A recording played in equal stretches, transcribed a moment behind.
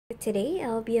Today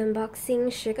I'll be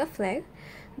unboxing Sugar Flow.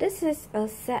 This is a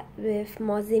set with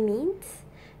Mozzie Means.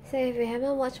 So if you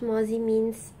haven't watched Mozzie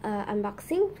Means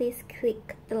unboxing, please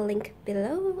click the link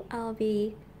below. I'll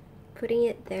be putting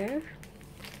it there.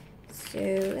 So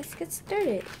let's get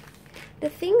started. The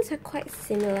things are quite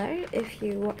similar if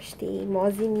you watch the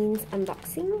Mozzie Means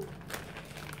unboxing.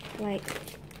 Like,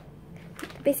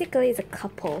 basically it's a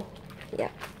couple. Yeah.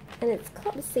 And it's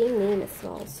called the same name as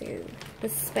well, so the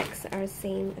specs are the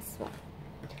same as well.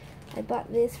 I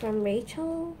bought this from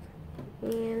Rachel,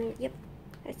 and yep,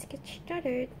 let's get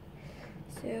started.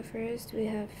 So first we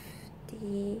have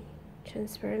the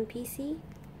transparent PC,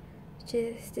 which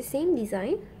is the same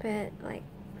design, but like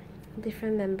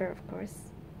different member, of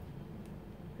course.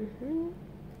 And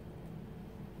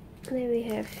then we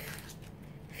have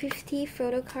 50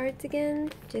 photo cards again,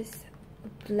 just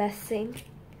a blessing.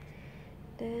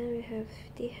 Then we have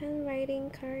the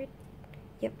handwriting card.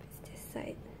 Yep, it's this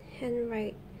side.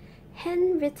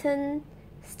 Handwritten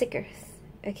stickers.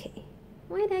 Okay.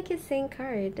 Why did I keep saying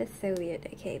card? That's so weird.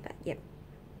 Okay, but yep.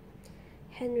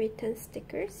 Handwritten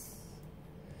stickers.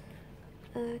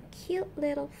 A cute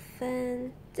little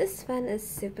fan. This fan is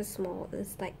super small.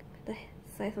 It's like the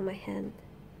size of my hand.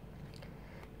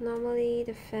 Normally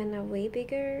the fan are way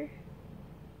bigger.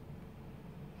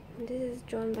 This is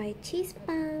drawn by Cheese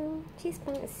Bang. Cheese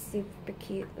Bang is super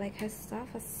cute. Like, her stuff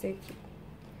is so cute.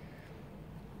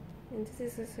 And this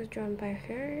is also drawn by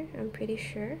her, I'm pretty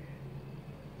sure.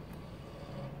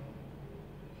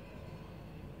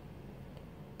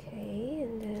 Okay,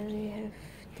 and then we have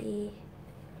the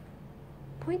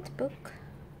point book.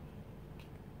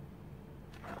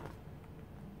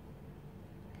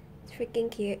 It's freaking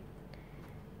cute.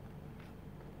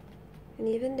 And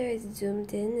even though it's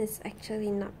zoomed in, it's actually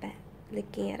not bad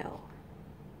looking at all.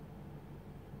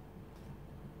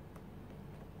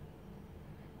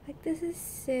 Like, this is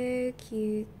so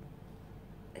cute.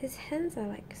 His hands are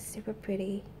like super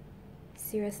pretty.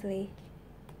 Seriously.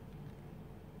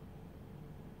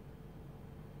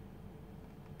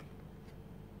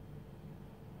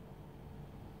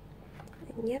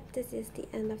 And yep, this is the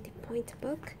end of the point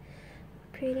book.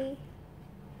 Pretty.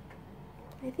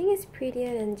 I think it's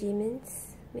prettier than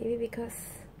Jimin's, maybe because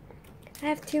I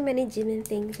have too many Jimin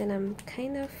things and I'm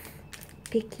kind of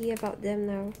picky about them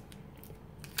now.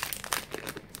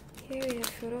 Here we have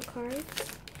photo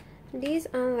cards. These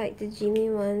aren't like the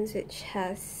Jimin ones which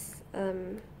has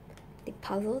the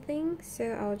puzzle thing, so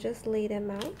I'll just lay them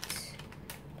out.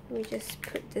 Let me just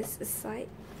put this aside.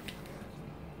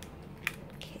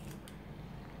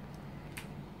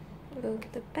 Oh,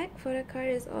 the back photo card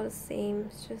is all the same,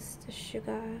 it's just the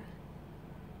Suga.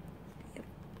 Yep.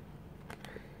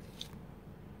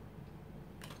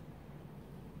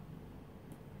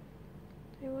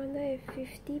 I wonder if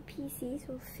 50 PCs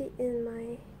will fit in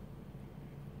my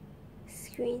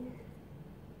screen.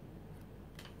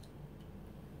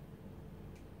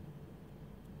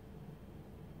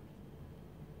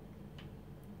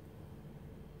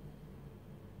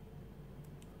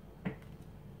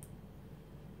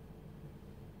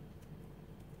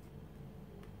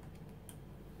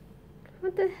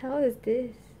 What the hell is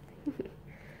this?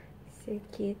 So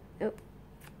cute. Oh.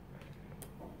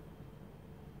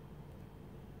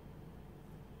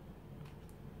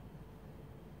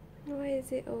 Why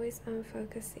is it always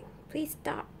unfocusing? Please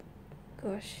stop.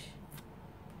 Gosh.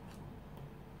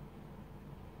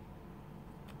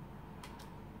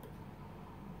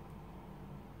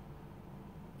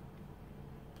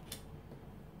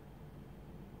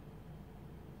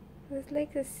 This leg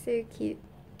is so cute.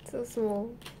 So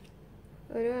small.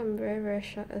 Although I'm very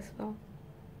short as well.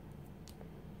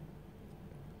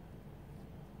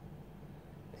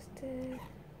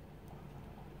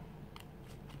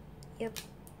 Yep.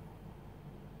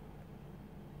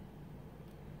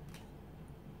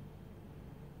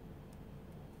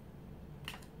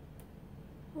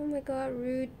 Oh my god,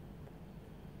 rude.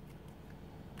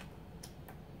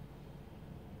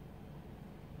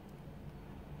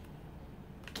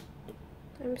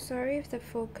 I'm sorry if the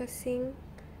focusing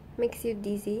makes you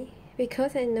dizzy,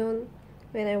 because I know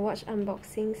when I watch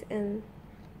unboxings and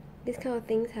this kind of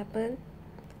things happen,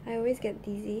 I always get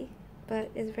dizzy, but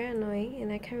it's very annoying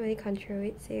and I can't really control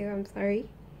it, so I'm sorry.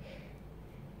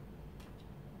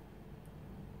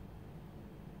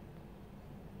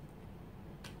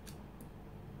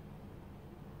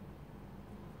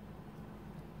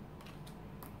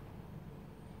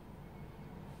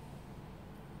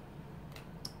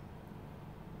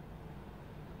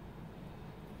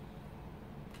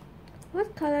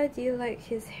 What color do you like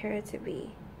his hair to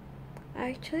be? I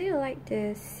actually like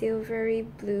the silvery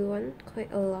blue one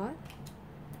quite a lot.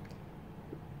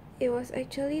 it was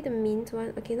actually the mint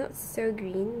one. Okay, not so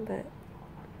green, but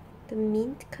the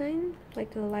mint kind,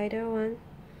 like the lighter one.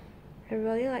 I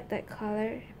really like that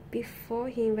color before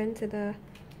he went to the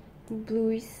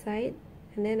bluish side,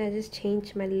 and then I just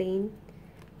changed my lane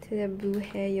to the blue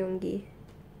hair Yonggi.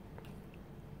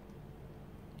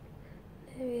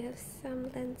 Then we have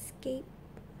some landscape.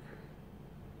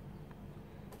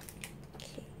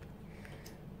 Okay,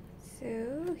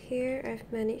 so here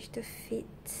I've managed to fit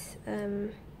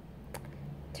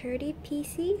 30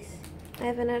 pieces. I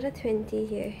have another 20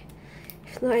 here. I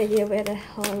have no idea where the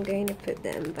hell I'm going to put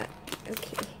them, but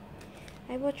okay,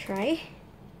 I will try.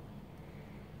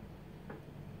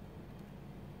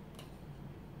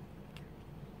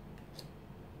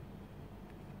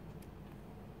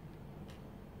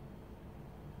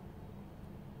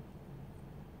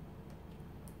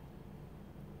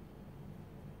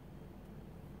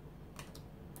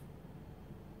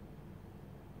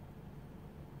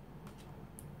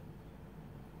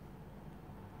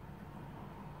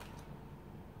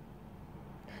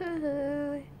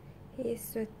 He is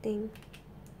sweating.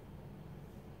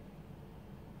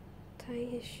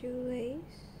 Tying his shoelace.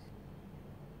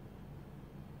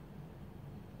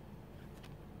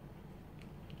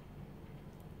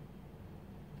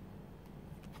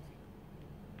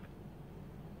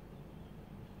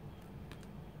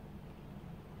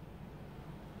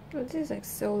 Oh, this is like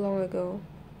so long ago.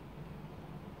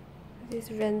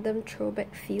 These random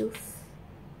throwback feels.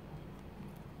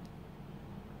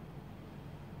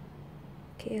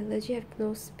 Okay, I legit have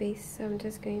no space, so I'm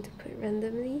just going to put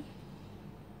randomly.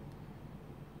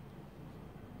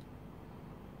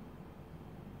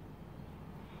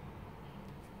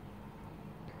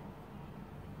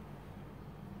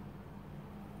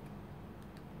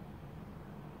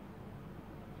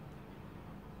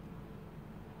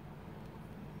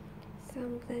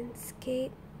 Some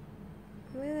landscape.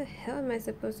 Where the hell am I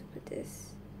supposed to put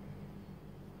this?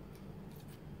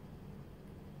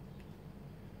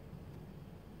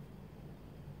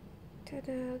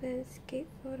 Ta-da, landscape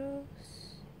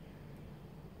photos.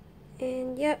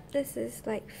 And yep, this is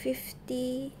like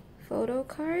 50 photo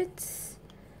cards.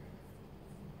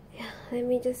 Yeah, let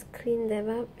me just clean them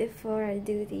up before I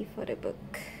do the photo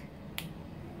book.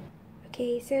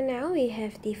 Okay, so now we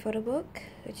have the photo book,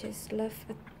 which is Love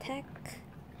Attack.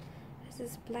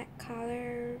 This is black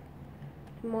color.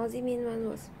 The Mozimin one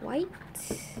was white,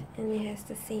 and it has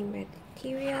the same red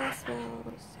material as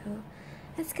well. So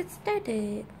let's get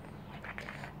started.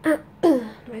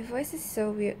 My voice is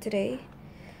so weird today.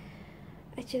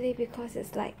 Actually, because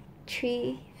it's like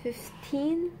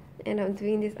 3:15 and I'm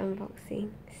doing this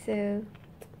unboxing. So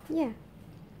yeah.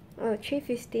 Oh,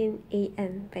 3:15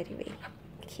 AM by the way.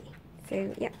 Okay,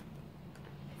 so yeah.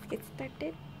 Let's get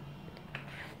started.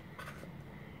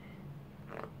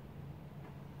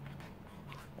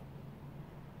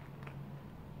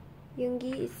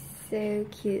 Yoongi is so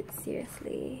cute,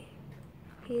 seriously.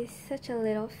 He's such a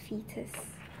little fetus.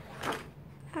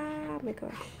 Ah, my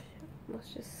gosh.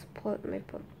 Almost just spoiled my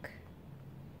book.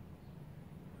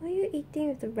 Why are you eating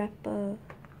with the wrapper?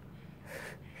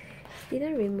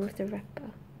 Didn't remove the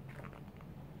wrapper.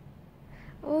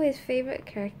 Oh, his favorite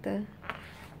character.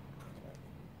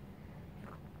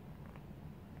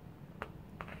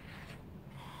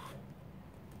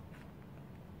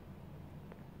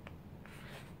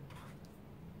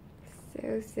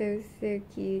 So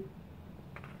cute.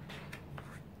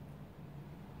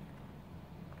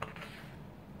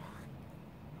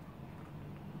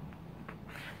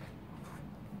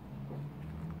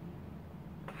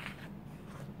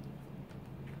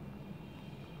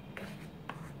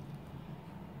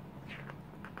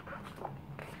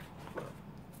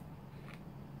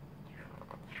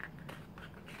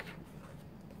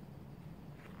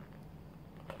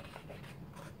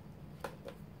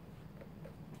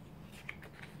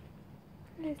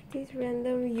 There's this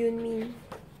random Yunmin.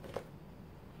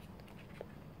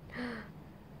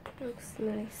 Looks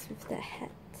nice with that hat.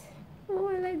 Oh,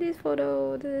 I like this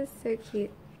photo. This is so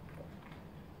cute.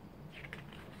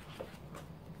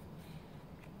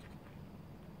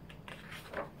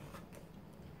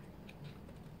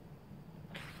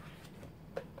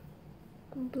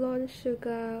 Blonde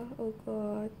Suga. Oh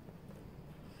god.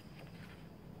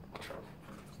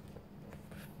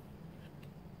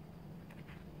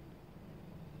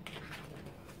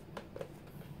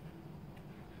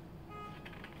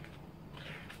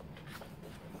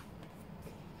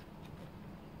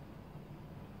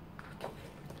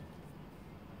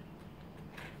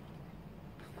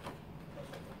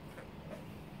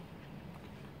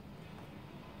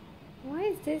 Why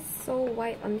is this so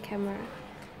white on camera?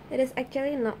 It is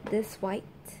actually not this white.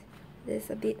 It is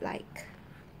a bit like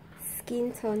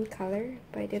skin tone color,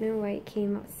 but I don't know why it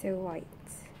came out so white.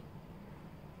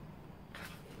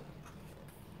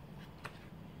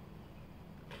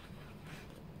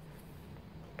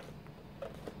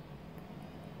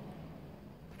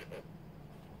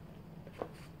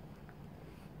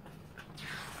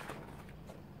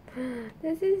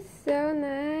 This is so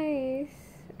nice.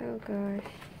 Oh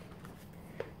gosh.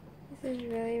 This is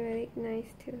really, really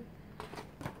nice too.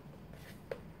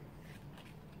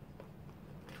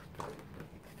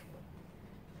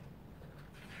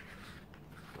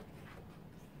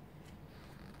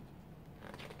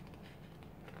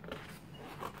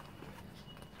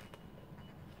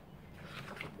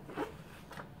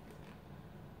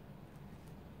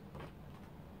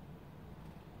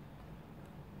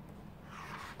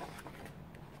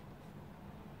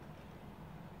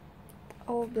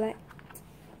 All black.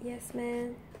 Yes,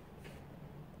 man.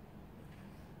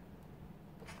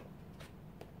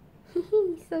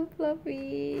 He's so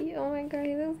fluffy. Oh my god,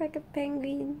 he looks like a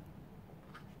penguin.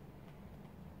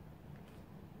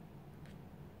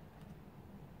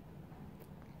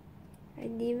 I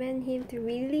demand him to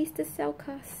release the cell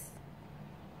cast.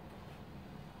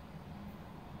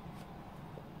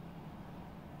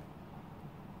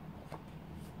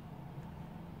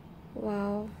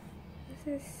 Wow,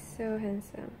 this is so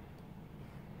handsome.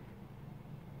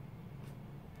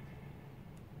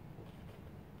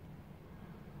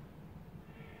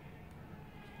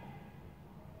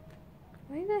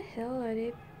 Why the hell are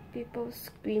there people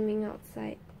screaming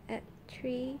outside at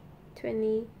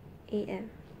 3:20 AM?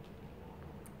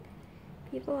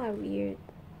 People are weird.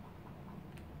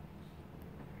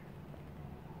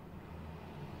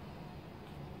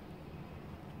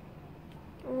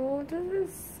 Oh, this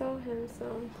is so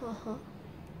handsome. Haha.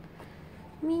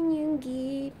 Min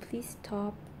Yoongi, please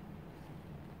stop.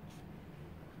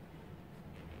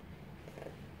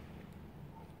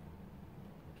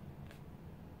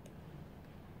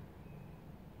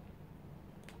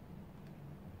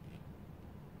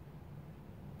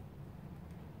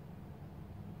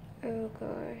 Oh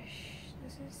gosh,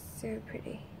 this is so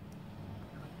pretty.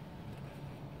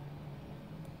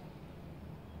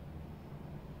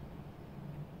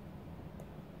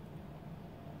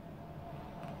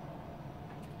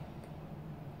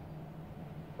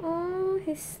 Oh,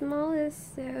 his smile is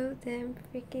so damn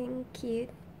freaking cute.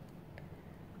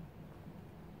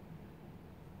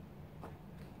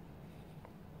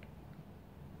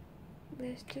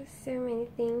 There's just so many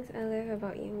things I love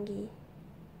about Yoongi.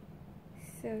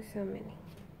 So many.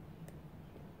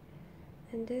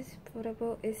 And this photo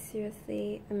book is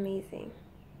seriously amazing.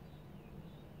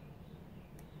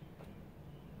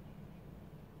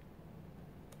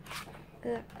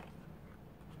 Ugh.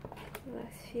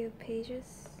 Last few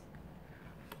pages.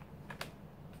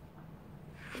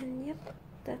 And yep,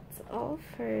 that's all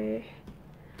for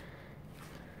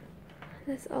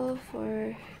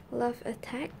Love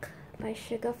Attack by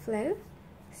Suga Flow.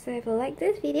 So if you like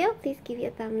this video, please give it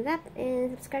a thumbs up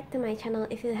and subscribe to my channel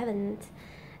if you haven't.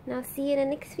 And I'll see you in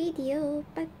the next video.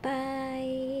 Bye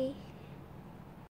bye.